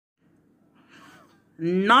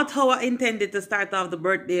Not how I intended to start off the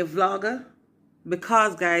birthday vlog.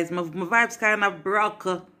 Because, guys, my vibes kind of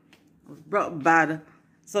broke bad.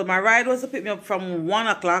 So my ride was to pick me up from 1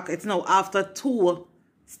 o'clock. It's now after 2.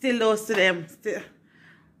 Still those to them. Still,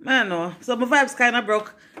 I know. So my vibes kind of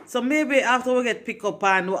broke. So maybe after we get picked up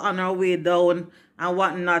and we're on our way down and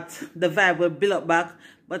whatnot, the vibe will build up back.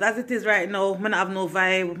 But as it is right now, I don't have no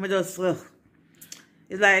vibe. I just,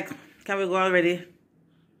 it's like, can we go already?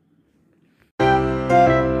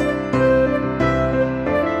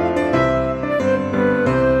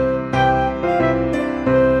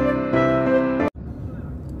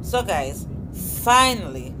 So guys,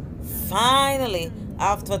 finally,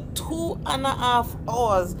 after 2.5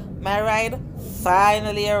 hours, my ride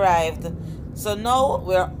finally arrived. So now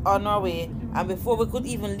we're on our way, and before we could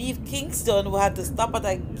even leave Kingston, we had to stop at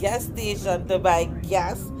a gas station to buy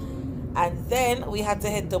gas, and then we had to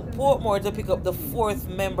head to Portmore to pick up the 4th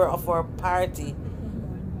member of our party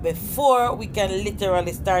before we can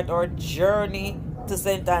literally start our journey to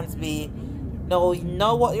St. Anne's Bay.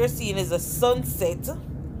 Now what you're seeing is a sunset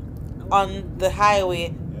on the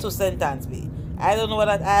highway to St. Anne's Bay. I don't know what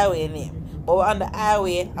that highway name, but we're on the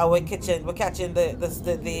highway and we're catching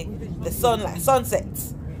the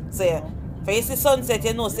sunsets. So yeah, if you see sunset,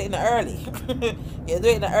 you know it's in the early. You do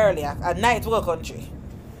it in the early. At night we're country.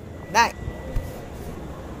 Night.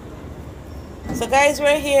 So guys,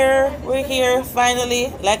 we're here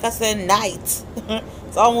finally. Like I said, night.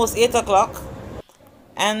 It's almost 8 o'clock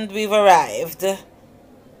and we've arrived.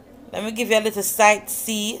 Let me give you a little sight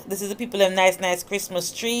see. This is the people of nice Christmas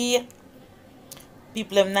tree.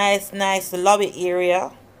 People of nice lobby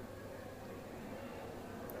area.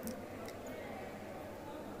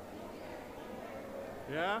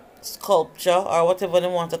 Yeah. Sculpture or whatever they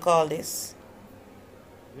want to call this.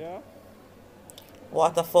 Yeah.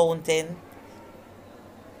 Water fountain.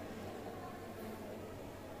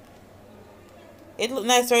 It looked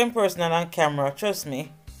nicer in person than on camera, trust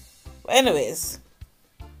me. But anyways.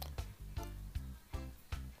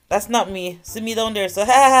 That's not me. See me down there, so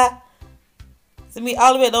ha. See me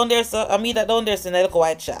all the way down there, so I me that down there, so I look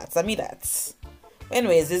white shots. I me that.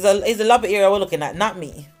 Anyways, it's a lobby area we're looking at, not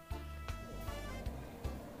me.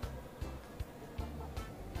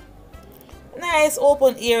 Nice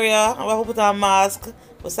open area. And we put our mask,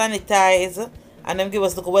 we sanitize, and then give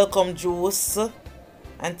us the welcome juice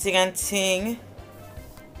and ting.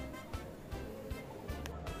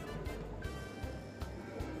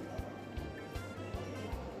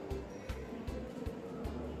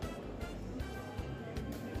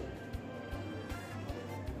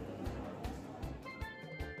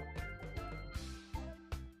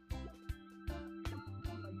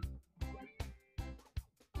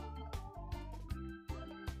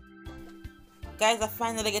 Guys, I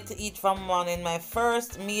finally get to eat from morning, my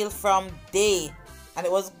first meal from day, and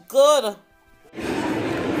it was good.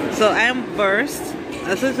 So I am burst.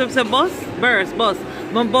 Burst.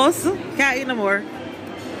 My boss can't eat no more.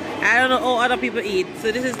 I don't know how other people eat.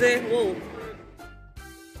 So this is the whoa.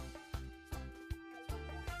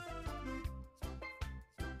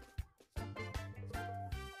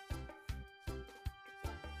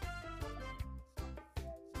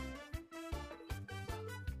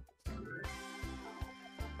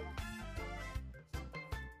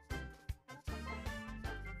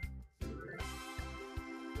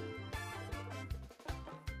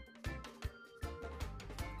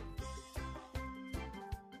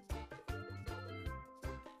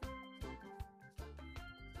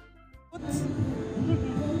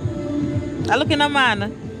 I'm looking at man.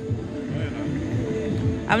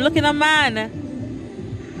 I'm looking at man.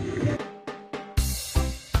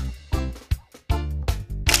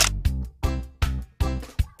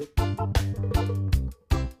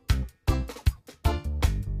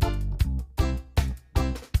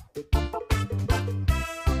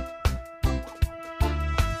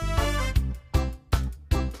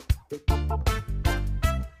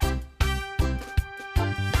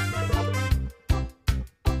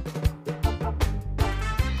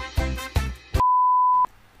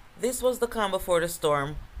 This was the calm before the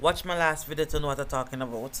storm. Watch my last video to know what I'm talking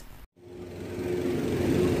about.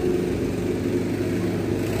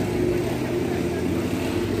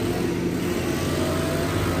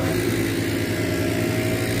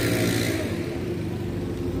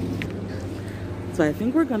 So I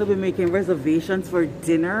think we're going to be making reservations for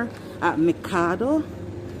dinner at Mikado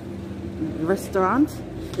restaurant.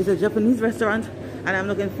 It's a Japanese restaurant and I'm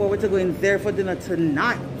looking forward to going there for dinner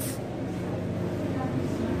tonight.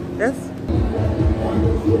 Yes.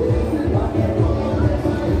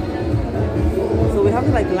 So we have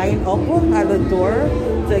to like line up at the door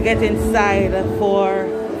to get inside for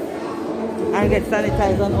and get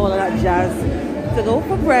sanitized and all of that jazz to go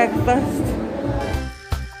for breakfast.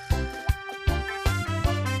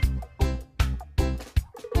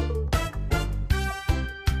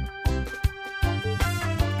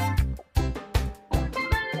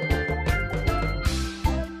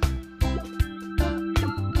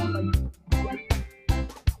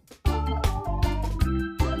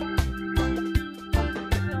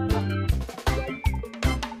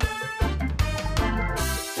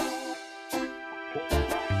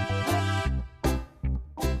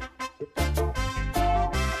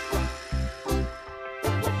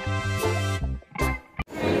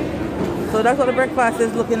 So that's what the breakfast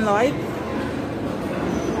is looking like.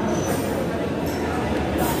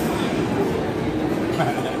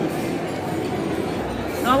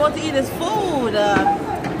 Now I want to eat this food.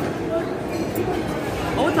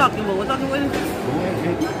 What we're talking about? We're talking about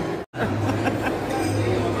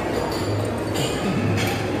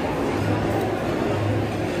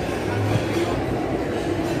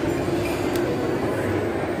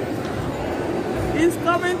He's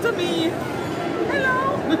coming to me.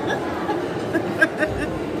 Hello.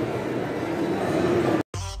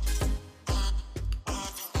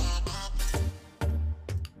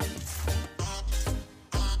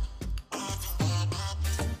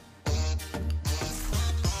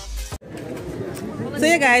 So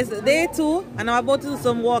yeah guys, day 2 and I'm about to do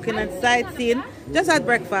some walking and sightseeing. Just had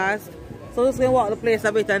breakfast. So just gonna walk the place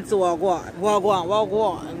a bit and see what go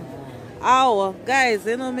on. Ow, guys,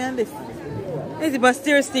 you know me and this. It's the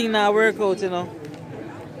stairs thing now work out, you know.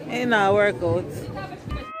 It now work out.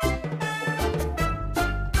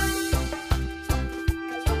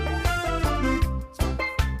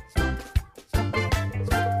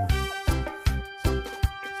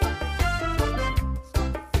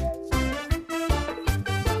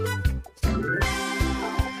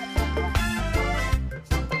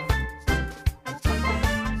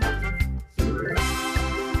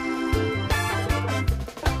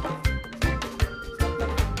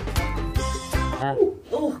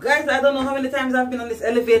 Oh guys, I don't know how many times I've been on this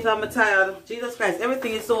elevator. I'm tired. Jesus Christ,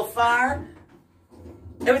 everything is so far.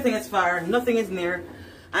 Everything is far, nothing is near.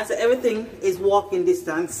 And so everything is walking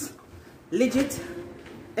distance. Legit,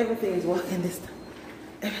 everything is walking distance.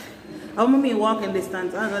 I mean walking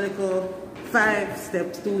distance. I'm gonna go 5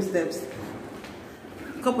 steps, 2 steps,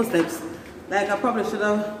 couple steps. Like I probably should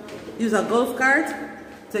have used a golf cart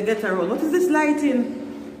to get around. What is this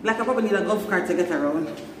lighting? Like I probably need a golf cart to get around.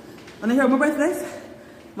 Wanna hear my breathless?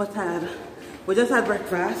 But tired. We just had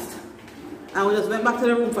breakfast and we just went back to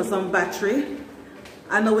the room for some battery.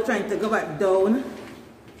 And now we're trying to go back down.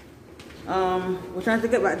 We're trying to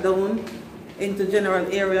get back down into general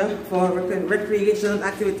area for recreational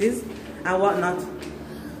activities and whatnot.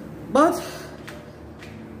 But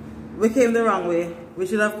we came the wrong way. We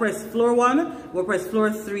should have pressed floor 1. We pressed floor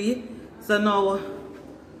 3. So now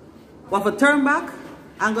we have to turn back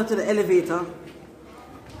and go to the elevator.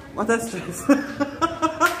 What a stress.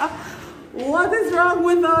 What is wrong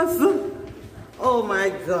with us? Oh my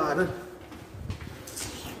God.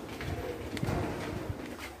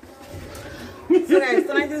 So guys,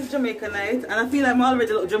 tonight is Jamaica night and I feel like I'm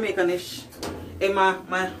already look Jamaican-ish in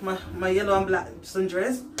my yellow and black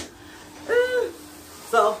sundress.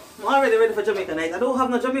 So I'm already ready for Jamaica night. I don't have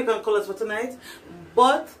no Jamaican colors for tonight,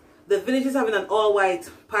 but the village is having an all-white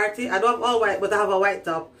party. I don't have all white, but I have a white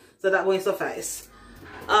top, so that won't suffice.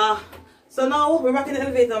 So now we're back in the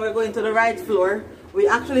elevator and we're going to the right floor. We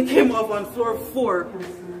actually came up on floor 4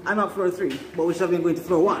 and not floor 3, but we should have been going to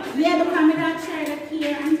floor 1. Yeah, but I'm gonna try that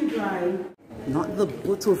here and to dry. Not the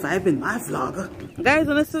Bluetooth vibe in my vlog. Guys,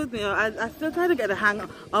 honestly with me, I still try to get the hang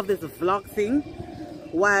of this vlog thing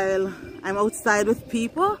while I'm outside with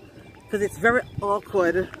people because it's very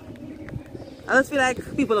awkward. I just feel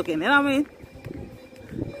like people looking, you know what I mean?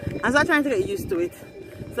 I'm still trying to get used to it.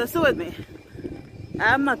 So stay with me.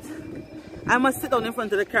 I must sit down in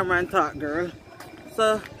front of the camera and talk, girl.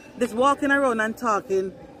 So this walking around and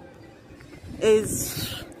talking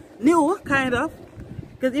is new, kind of.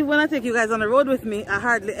 Because even when I take you guys on the road with me, I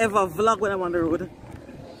hardly ever vlog when I'm on the road.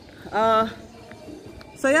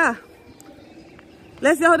 So yeah.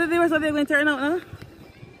 Let's see how the rest of the day going to turn out now.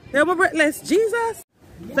 You're my breathless, Jesus.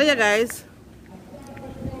 So yeah guys.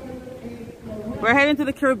 We're heading to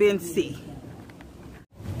the Caribbean Sea.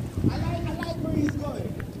 I like where he's going.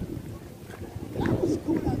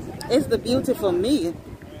 It's the beauty for me.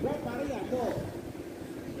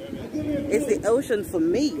 It's the ocean for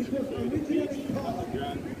me.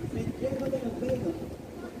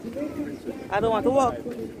 I don't want to walk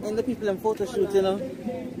in the people in photo shoot, you know.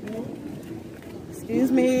 Excuse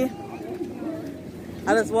me.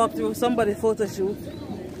 I just walked through somebody's photo shoot.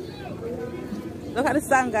 Look at the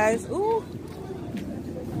sun, guys. Ooh.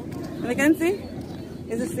 And you can see,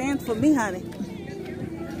 it's a saint for me, honey.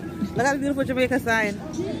 Look at the beautiful Jamaica sign.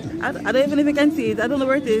 I don't even know if you can see it. I don't know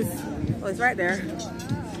where it is. Oh, it's right there.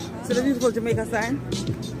 See the beautiful Jamaica sign?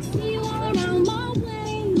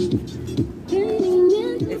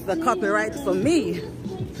 It's the copyright for me.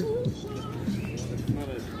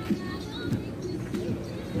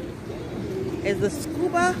 It's the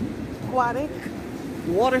Scuba Aquatic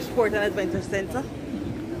Water Sport and Adventure Center.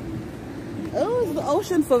 Oh, it's the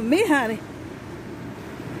ocean for me, honey.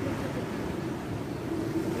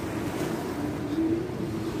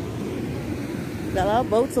 Got a lot of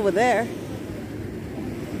boats over there.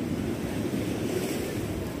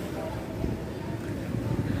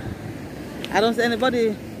 I don't see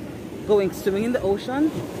anybody going swimming in the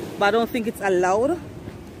ocean, but I don't think it's allowed.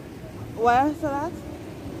 Why is that?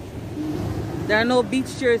 There are no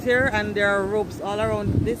beach chairs here and there are ropes all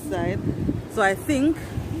around this side. So I think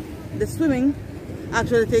the swimming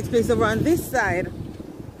actually takes place over on this side.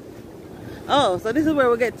 Oh, so this is where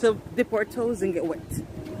we get to dip our toes and get wet.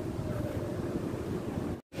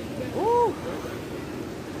 Ooh.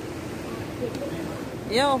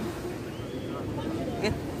 Yo.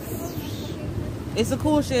 It's the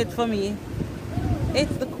cool shade for me.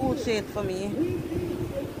 It's the cool shade for me.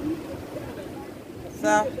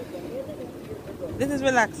 So, this is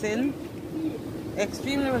relaxing.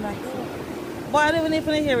 Extremely relaxing. But I don't even know if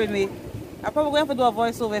you're hearing me. I probably have to do a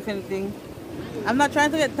voiceover if anything. I'm not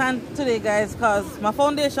trying to get tan today, guys, because my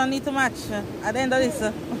foundation needs to match at the end of this.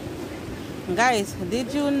 Guys,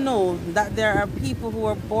 did you know that there are people who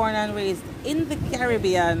were born and raised in the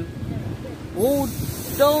Caribbean who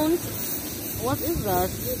don't... What is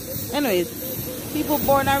that? Anyways, people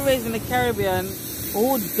born and raised in the Caribbean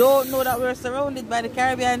who don't know that we're surrounded by the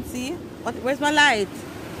Caribbean Sea. Where's my light?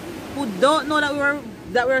 Who don't know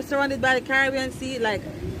that we're surrounded by the Caribbean Sea? Like,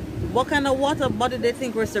 what kind of water body they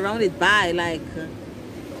think we're surrounded by? Like,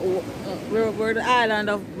 we're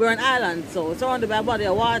an island, so we're surrounded by a body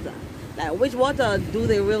of water. Like, which water do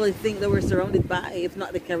they really think that we're surrounded by, if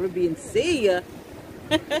not the Caribbean Sea?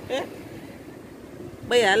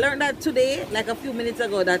 But yeah, I learned that today, like a few minutes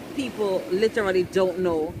ago, that people literally don't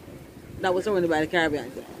know that we're surrounded by the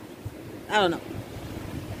Caribbean. I don't know.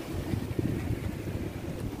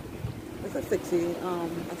 It's a sexy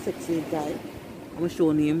guy. I'm gonna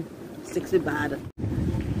show him. Sexy bad.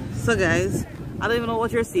 So guys, I don't even know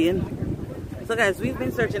what you're seeing. So guys, we've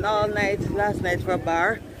been searching all night, last night, for a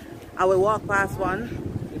bar. I will walk past one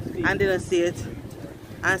and didn't see it.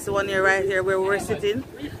 And it's the one here, right here where we were sitting.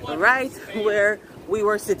 Right where we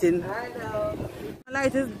were sitting. My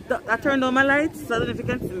light is, I turned on my lights, so I don't know if you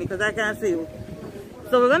can see me because I can't see you.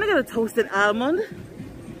 So we're gonna get a toasted almond.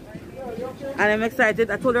 And I'm excited.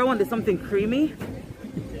 I told her I wanted something creamy.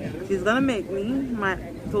 She's gonna make me my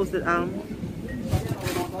toasted almond.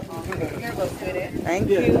 Thank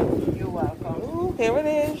you. You're welcome. Ooh, here it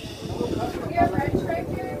is.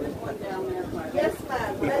 Yes,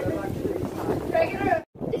 ma'am.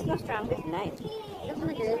 It's not strong, it's nice. That's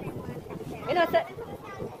not good. You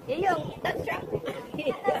know, that's strong.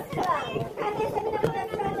 You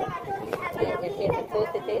see how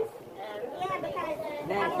toast it is?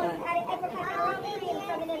 That's one.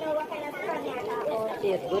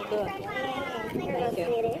 It's good though. Thank you.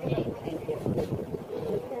 Thank you.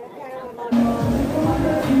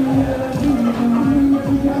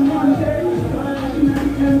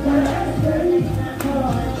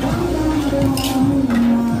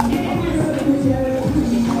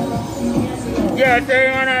 Yeah, say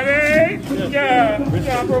on that, yeah,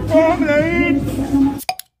 perform, ladies.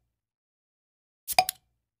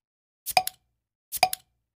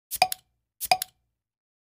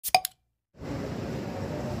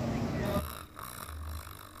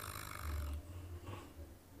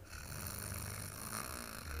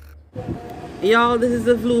 Y'all, this is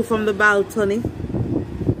the view from the balcony.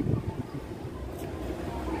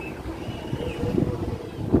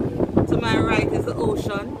 To my right is the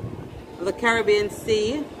ocean, the Caribbean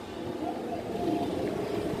Sea.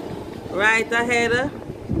 Right ahead,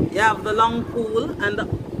 you have the long pool,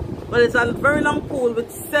 but it's a very long pool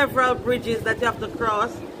with several bridges that you have to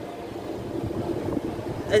cross.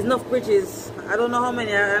 There's enough bridges. I don't know how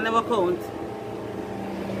many, I never count.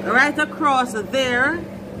 Right across there,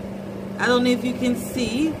 I don't know if you can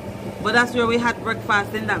see, but that's where we had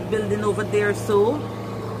breakfast in that building over there. So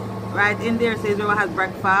right in there says where we had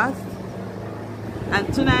breakfast.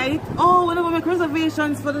 And tonight, oh, we never make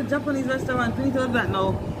reservations for the Japanese restaurant. We need to do that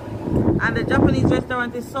now. And the Japanese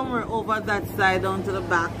restaurant is somewhere over that side down to the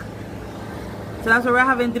back. So that's where we're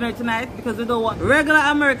having dinner tonight, because we don't want regular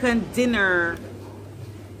American dinner.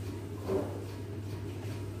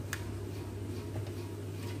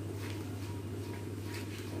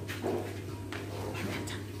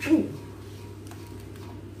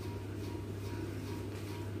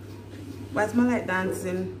 Why's my light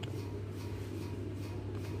dancing?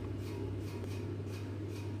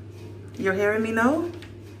 You're hearing me now?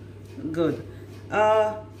 Good.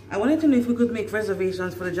 I wanted to know if we could make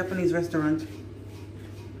reservations for the Japanese restaurant.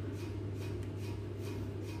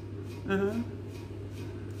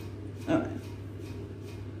 Alright.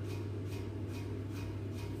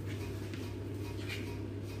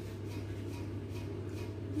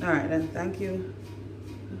 Alright then, thank you.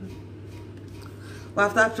 We'll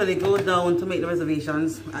have to actually go down to make the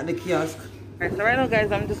reservations at the kiosk. Alright, so right now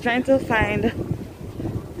guys, I'm just trying to find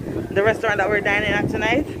the restaurant that we're dining at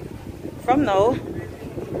tonight from now,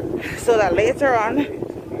 so that later on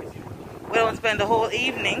we don't spend the whole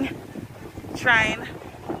evening trying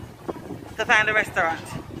to find a restaurant.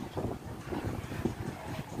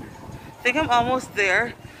 I think I'm almost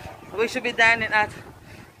there. We should be dining at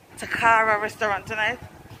Takara restaurant tonight.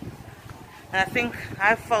 And I think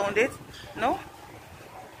I found it. No?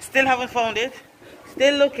 Still haven't found it.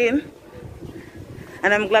 Still looking.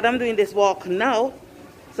 And I'm glad I'm doing this walk now,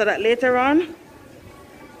 so that later on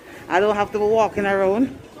I don't have to be walking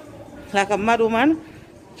around like a mad woman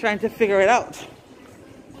trying to figure it out.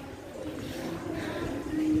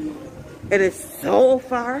 It is so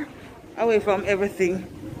far away from everything.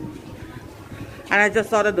 And I just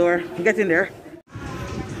saw the door. Getting there.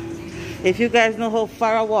 If you guys know how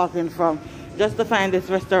far I'm walking from just to find this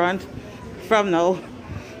restaurant from now.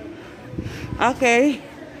 Okay.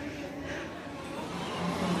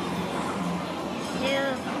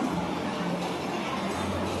 Yeah.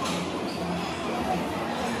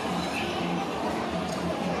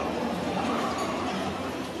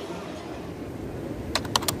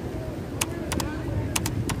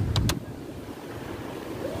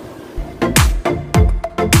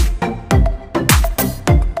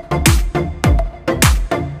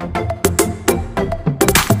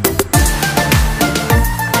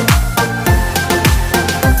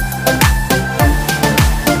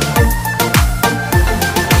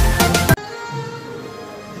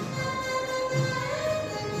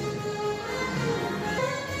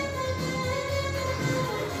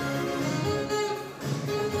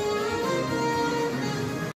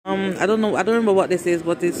 I don't know, I don't remember what this is,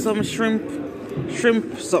 but it's some shrimp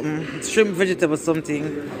something, shrimp vegetable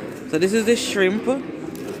something. So this is the shrimp,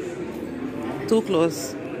 too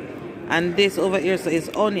close, and this over here so is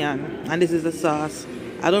onion, and this is the sauce.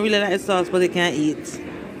 I don't really like the sauce, but I can eat.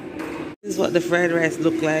 This is what the fried rice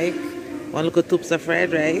look like. One look at tubs of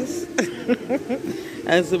fried rice.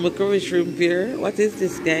 And some curry shrimp here. What is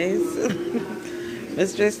this, guys?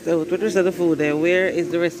 Let's just out. What the rest of the food there? Where is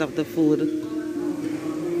the rest of the food?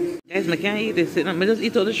 Guys, I can't eat this. I just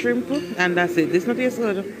eat all the shrimp and that's it. This not taste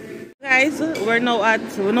good. Guys, we're now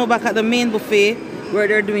back at the main buffet where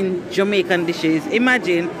they're doing Jamaican dishes.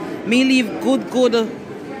 Imagine me leave good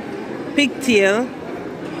pigtail,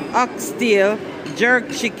 oxtail, jerk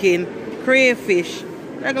chicken, crayfish,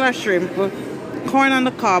 regular shrimp, corn on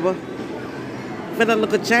the cob. For that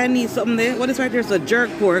look at Chinese something there. What is right here? So jerk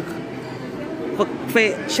pork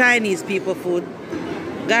for Chinese people food.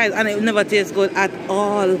 Guys, and it never tastes good at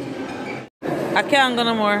all. I can't go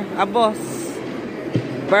no more. A bus.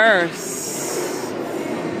 Burst.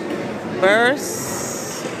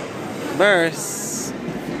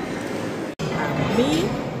 Me?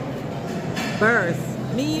 Burst.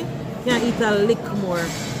 Me can't eat a lick more.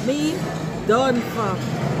 Me done for.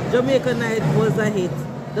 Jamaican night was a hit.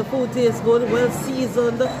 The food tastes good, well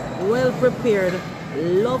seasoned, well prepared.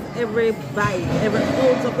 Love every bite, every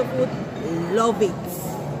ounce of the food. Love it.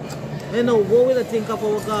 You know, what will I think of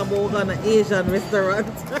our going to an Asian restaurant?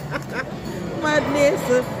 Madness.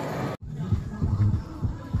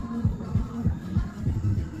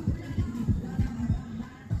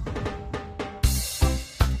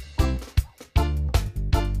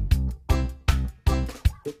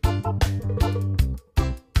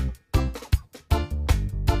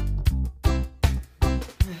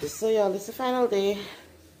 So y'all, this is the final day.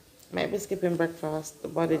 Might be skipping breakfast. The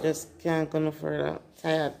body just can't go no further.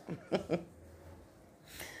 Tired.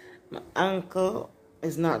 My ankle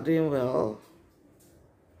is not doing well.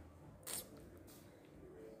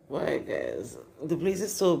 Why, guys? The place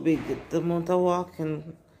is so big. The amount of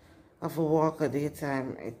walking of a walk a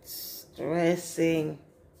daytime, it's stressing.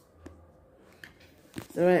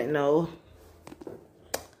 So right now,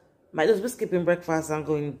 might just be skipping breakfast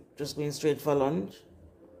and just going straight for lunch.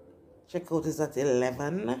 Checkout is at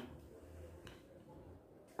 11.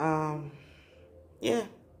 Yeah.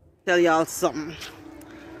 Tell y'all something.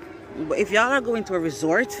 But if y'all are going to a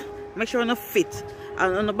resort, make sure you're fit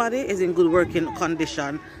and the body is in good working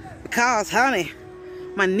condition. Because, honey,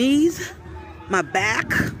 my knees, my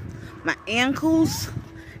back, my ankles,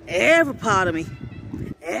 every part of me.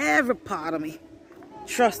 Every part of me.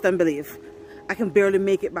 Trust and believe. I can barely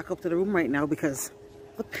make it back up to the room right now because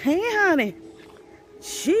the pain, honey.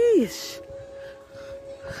 Jeez.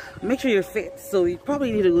 Make sure you're fit. So you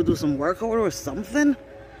probably need to go do some workout or something.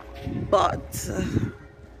 But,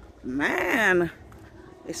 man,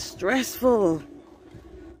 it's stressful.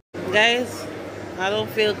 Guys, I don't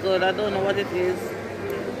feel good. I don't know what it is.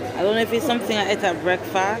 I don't know if it's something I ate at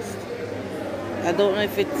breakfast. I don't know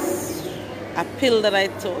if it's a pill that I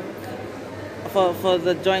took for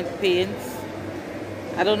the joint pains.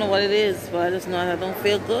 I don't know what it is, but I just know I don't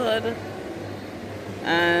feel good.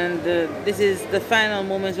 And this is the final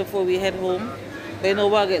moments before we head home. But you know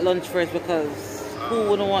we'll get lunch first because who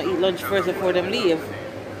wouldn't want to eat lunch first before them leave?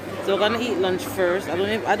 So we're gonna eat lunch first. I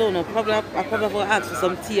don't know. Probably I probably have to ask for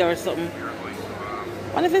some tea or something.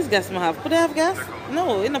 What if it's gas I have? Could I have gas?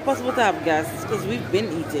 No, it's not possible to have gas because we've been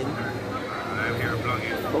eating.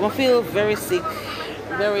 But I feel very sick,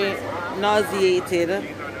 very nauseated.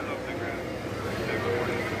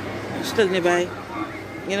 Still nearby.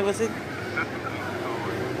 You know what's it?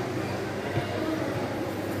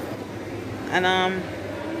 And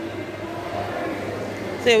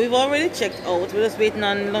so yeah, we've already checked out. We're just waiting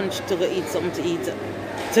on lunch to go eat something to eat.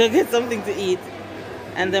 To get something to eat.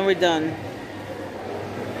 And then we're done.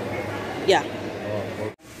 Yeah.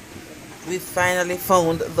 We finally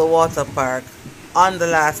found the water park on the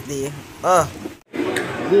last day.